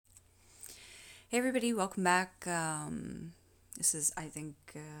Hey everybody, welcome back. This is, I think,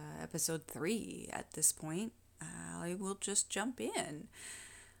 episode 3 at this point. I will just jump in.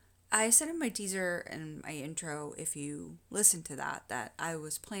 I said in my teaser and my intro, if you listen to that I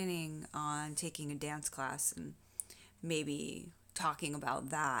was planning on taking a dance class and maybe talking about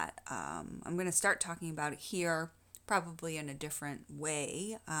that. I'm going to start talking about it here, probably in a different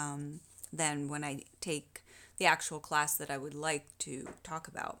way than when I take the actual class that I would like to talk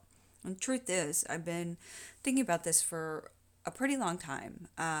about. And the truth is, I've been thinking about this for a pretty long time.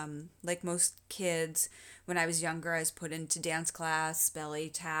 Like most kids, when I was younger, I was put into dance class, ballet,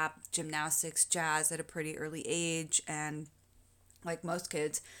 tap, gymnastics, jazz at a pretty early age. And like most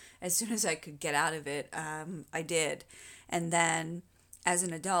kids, as soon as I could get out of it, I did. And then as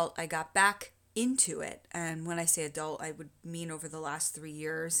an adult, I got back into it. And when I say adult, I would mean over the last 3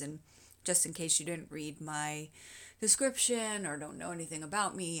 years. And just in case you didn't read my description or don't know anything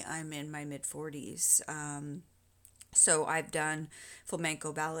about me, I'm in my mid 40s. So I've done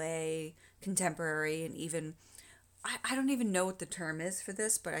flamenco ballet, contemporary, and even I don't even know what the term is for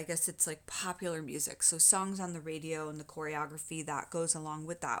this, but I guess it's like popular music. So songs on the radio and the choreography that goes along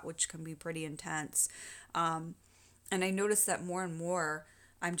with that, which can be pretty intense. And I noticed that more and more,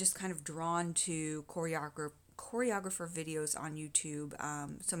 I'm just kind of drawn to choreographer videos on YouTube.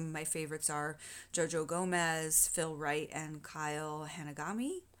 Some of my favorites are Jojo Gomez, Phil Wright, and Kyle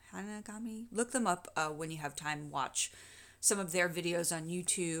Hanagami. Look them up when you have time. Watch some of their videos on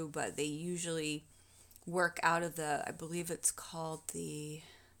YouTube. They usually work out of I believe it's called the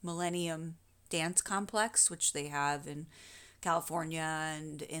Millennium Dance Complex, which they have in California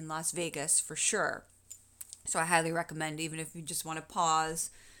and in Las Vegas for sure. So I highly recommend, even if you just want to pause,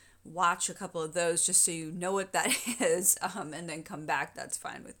 watch a couple of those just so you know what that is, and then come back. That's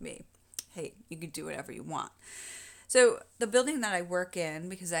fine with me. Hey, you can do whatever you want. So the building that I work in,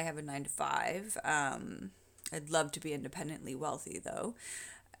 because I have a 9 to 5, I'd love to be independently wealthy though.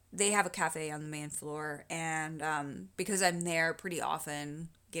 They have a cafe on the main floor, and because I'm there pretty often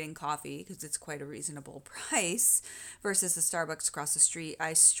getting coffee because it's quite a reasonable price versus the Starbucks across the street,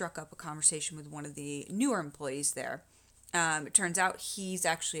 I struck up a conversation with one of the newer employees there. It turns out he's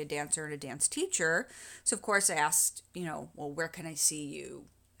actually a dancer and a dance teacher. So, of course, I asked, well, where can I see you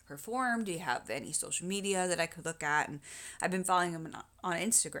perform? Do you have any social media that I could look at? And I've been following him on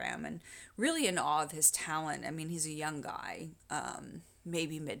Instagram and really in awe of his talent. I mean, he's a young guy,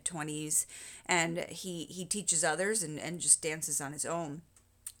 maybe mid 20s, and he teaches others and just dances on his own.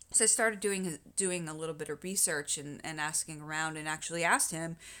 So I started doing a little bit of research and asking around, and actually asked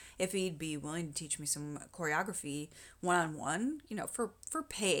him if he'd be willing to teach me some choreography one on one, for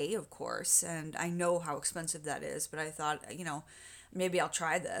pay, of course. And I know how expensive that is, but I thought, maybe I'll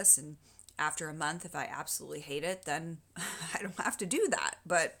try this. And after a month, if I absolutely hate it, then I don't have to do that.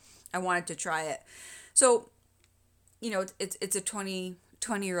 But I wanted to try it. So, it's a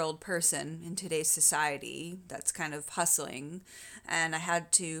 20-year-old person in today's society that's kind of hustling, and I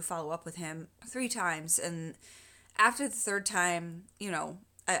had to follow up with him 3 times. And after the third time,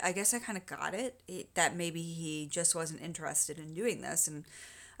 I guess I kind of got that maybe he just wasn't interested in doing this. And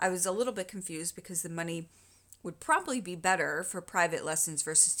I was a little bit confused because the money would probably be better for private lessons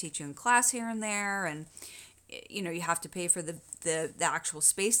versus teaching in class here and there. And you have to pay for the actual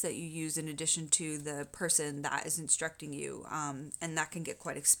space that you use in addition to the person that is instructing you, and that can get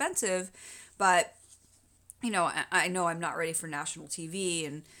quite expensive. But I know I'm not ready for national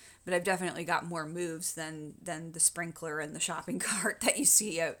TV, but I've definitely got more moves than the sprinkler and the shopping cart that you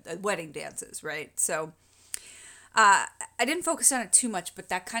see at wedding dances, right? So I didn't focus on it too much, but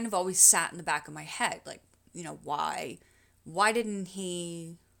that kind of always sat in the back of my head, like, why didn't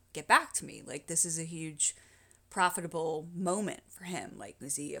he get back to me? Like, this is a huge profitable moment for him. Like,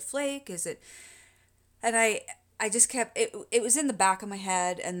 is he a flake? Is it? And I just kept it was in the back of my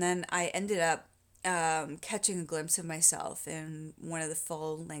head, and then I ended up catching a glimpse of myself in one of the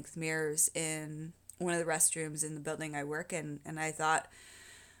full length mirrors in one of the restrooms in the building I work in, and I thought,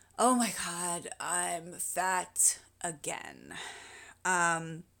 oh my God, I'm fat again.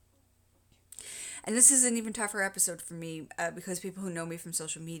 And this is an even tougher episode for me because people who know me from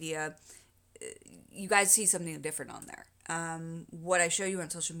social media, you guys see something different on there. What I show you on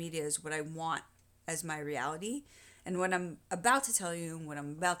social media is what I want as my reality. And what I'm about to tell you and what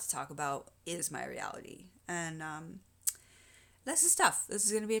I'm about to talk about is my reality. And this is tough. This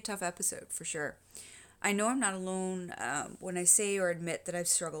is going to be a tough episode for sure. I know I'm not alone when I say or admit that I've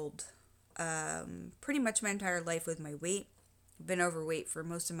struggled pretty much my entire life with my weight. I've been overweight for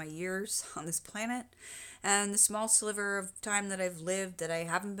most of my years on this planet. And the small sliver of time that I've lived that I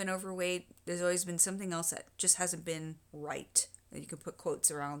haven't been overweight, there's always been something else that just hasn't been right You can put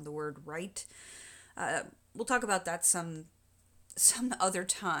quotes around the word right. We'll talk about that some other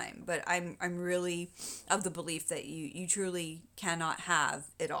time, but I'm really of the belief that you truly cannot have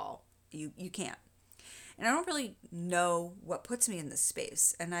it all. You can't. And I don't really know what puts me in this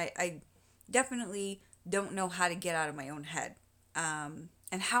space. And I definitely don't know how to get out of my own head. And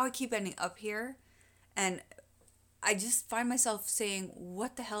how I keep ending up here. And I just find myself saying,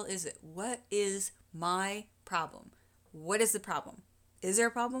 what the hell is it? What is my problem? What is the problem? Is there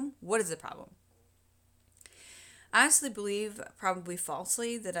a problem? What is the problem? I honestly believe, probably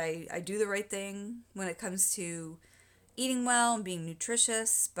falsely, that I do the right thing when it comes to eating well and being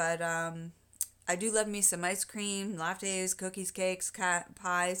nutritious, but I do love me some ice cream, lattes, cookies, cakes,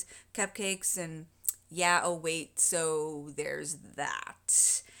 pies, cupcakes, and yeah, oh wait, so there's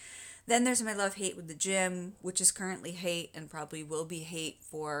that. Then there's my love-hate with the gym, which is currently hate and probably will be hate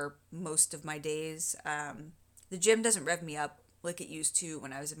for most of my days. The gym doesn't rev me up like it used to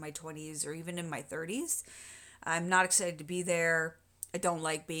when I was in my 20s or even in my 30s. I'm not excited to be there. I don't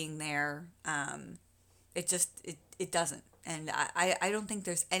like being there. It doesn't. And I don't think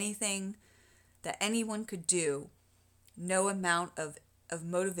there's anything that anyone could do, no amount of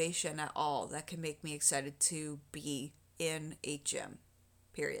motivation at all, that can make me excited to be in a gym,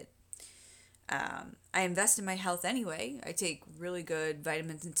 period. I invest in my health anyway. I take really good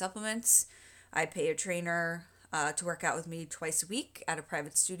vitamins and supplements. I pay a trainer to work out with me twice a week at a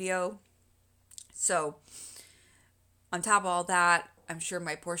private studio. So, on top of all that, I'm sure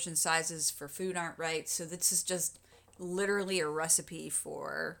my portion sizes for food aren't right. So, this is just literally a recipe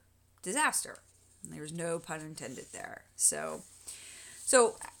for disaster. There's no pun intended there. So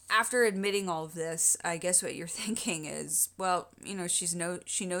after admitting all of this, I guess what you're thinking is, well, she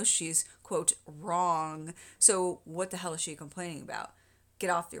knows she's quote wrong. So what the hell is she complaining about? Get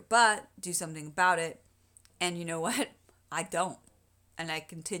off your butt, do something about it. And you know what? I don't. And I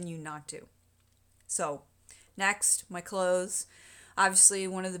continue not to. So, next, my clothes. Obviously,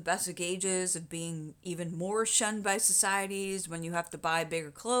 one of the best gauges of being even more shunned by society is when you have to buy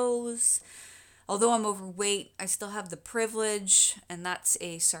bigger clothes. Although I'm overweight, I still have the privilege, and that's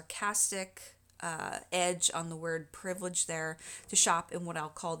a sarcastic edge on the word privilege there, to shop in what I'll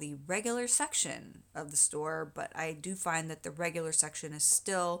call the regular section of the store. But I do find that the regular section is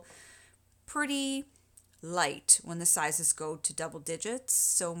still pretty light when the sizes go to double digits.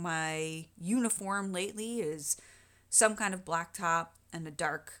 So my uniform lately is some kind of black top and a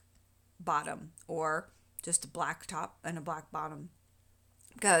dark bottom, or just a black top and a black bottom.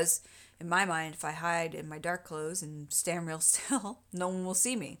 Because in my mind, if I hide in my dark clothes and stand real still, no one will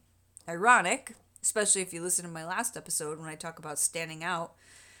see me. Ironic, especially if you listen to my last episode when I talk about standing out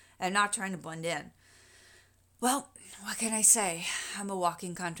and not trying to blend in. Well, what can I say? I'm a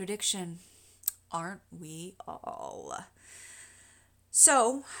walking contradiction. Aren't we all?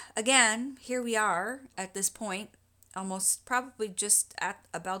 So, again, here we are at this point, almost probably just at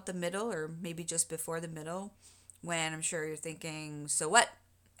about the middle, or maybe just before the middle, when I'm sure you're thinking, so what?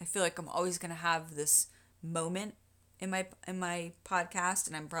 I feel like I'm always going to have this moment in my podcast,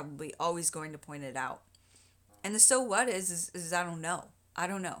 and I'm probably always going to point it out. And the so what is I don't know. I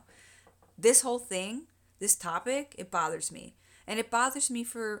don't know. This whole thing, this topic, it bothers me. And it bothers me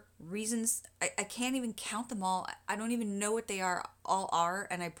for reasons, I can't even count them all. I don't even know what they all are,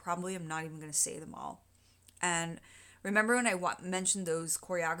 and I probably am not even going to say them all. And remember when I mentioned those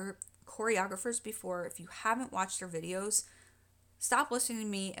choreographers before? If you haven't watched their videos, stop listening to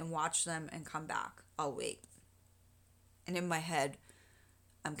me and watch them and come back. I'll wait. And in my head,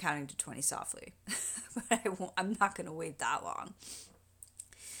 I'm counting to 20 softly. But I'm not going to wait that long.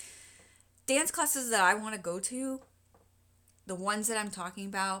 Dance classes that I want to go to, the ones that I'm talking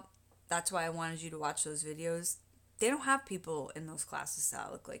about, that's why I wanted you to watch those videos. They don't have people in those classes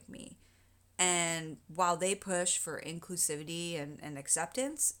that look like me. And while they push for inclusivity and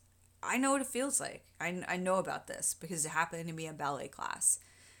acceptance, I know what it feels like. I know about this because it happened to me in ballet class.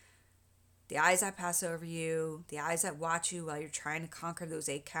 The eyes that pass over you, the eyes that watch you while you're trying to conquer those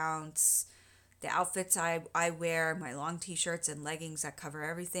 8 counts, the outfits I wear, my long t-shirts and leggings that cover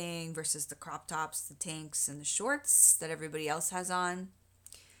everything versus the crop tops, the tanks, and the shorts that everybody else has on.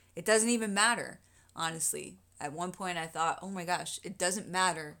 It doesn't even matter, honestly. At one point I thought, oh my gosh, it doesn't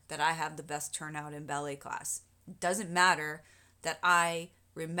matter that I have the best turnout in ballet class. It doesn't matter that I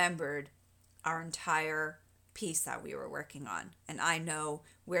remembered our entire piece that we were working on, and I know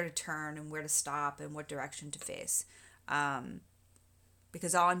where to turn and where to stop and what direction to face.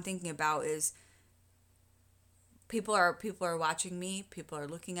 Because all I'm thinking about is people are watching me, people are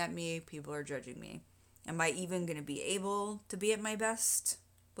looking at me, people are judging me. Am I even going to be able to be at my best?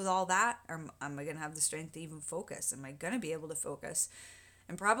 with all that? Or am I going to have the strength to even focus? Am I going to be able to focus?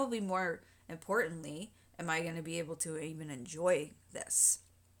 And probably more importantly, am I going to be able to even enjoy this?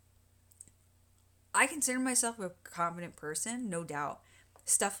 I consider myself a confident person, no doubt.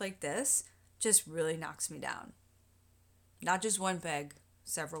 Stuff like this just really knocks me down. Not just one peg,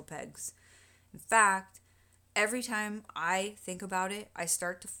 several pegs. In fact, every time I think about it, I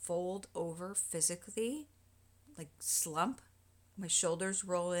start to fold over physically, like slump. My shoulders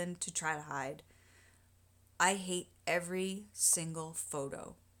roll in to try to hide. I hate every single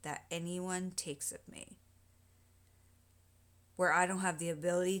photo that anyone takes of me where I don't have the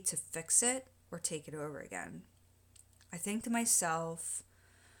ability to fix it or take it over again. I think to myself,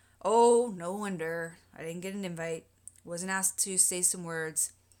 oh, no wonder I didn't get an invite. Wasn't asked to say some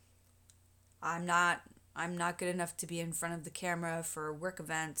words. I'm not I'm not good enough to be in front of the camera for work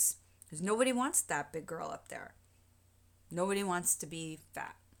events because nobody wants that big girl up there. Nobody wants to be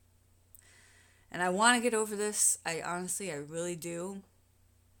fat. And I want to get over this. I really do.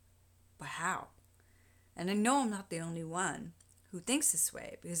 But how? And I know I'm not the only one who thinks this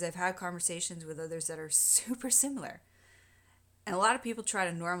way because I've had conversations with others that are super similar. And a lot of people try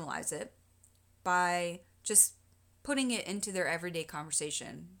to normalize it by just putting it into their everyday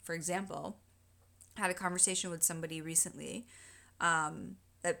conversation. For example, I had a conversation with somebody recently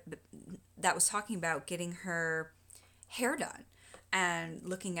that was talking about getting her hair done and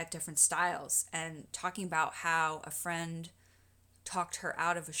looking at different styles and talking about how a friend talked her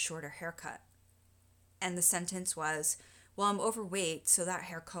out of a shorter haircut. And the sentence was, "Well, I'm overweight, so that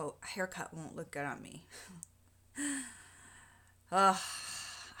haircut won't look good on me." Ugh,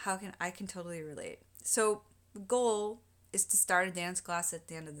 I can totally relate. So the goal is to start a dance class at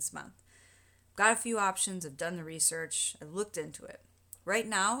the end of this month. Got a few options, I've done the research, I've looked into it. Right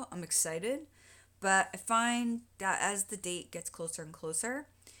now, I'm excited, but I find that as the date gets closer and closer,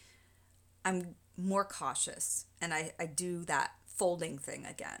 I'm more cautious and I do that folding thing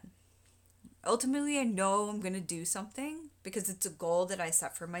again. Ultimately, I know I'm going to do something because it's a goal that I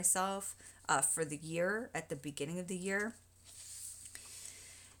set for myself for the year at the beginning of the year.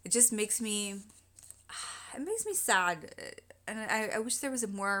 It just makes me sad. And I wish there was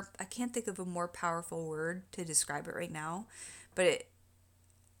I can't think of a more powerful word to describe it right now, but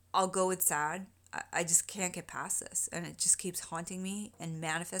I'll go with sad. I just can't get past this. And it just keeps haunting me and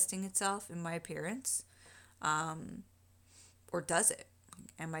manifesting itself in my appearance. Or does it?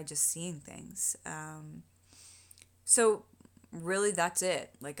 Am I just seeing things? So really that's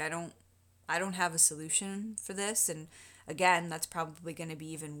it. Like I don't have a solution for this, and again, that's probably going to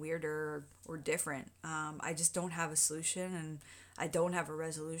be even weirder or different. I just don't have a solution, and I don't have a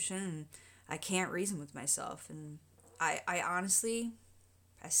resolution, and I can't reason with myself. And I honestly,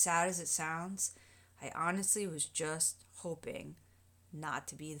 as sad as it sounds, I honestly was just hoping not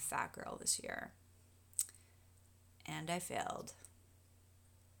to be the fat girl this year. And I failed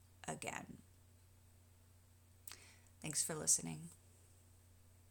again. Thanks for listening.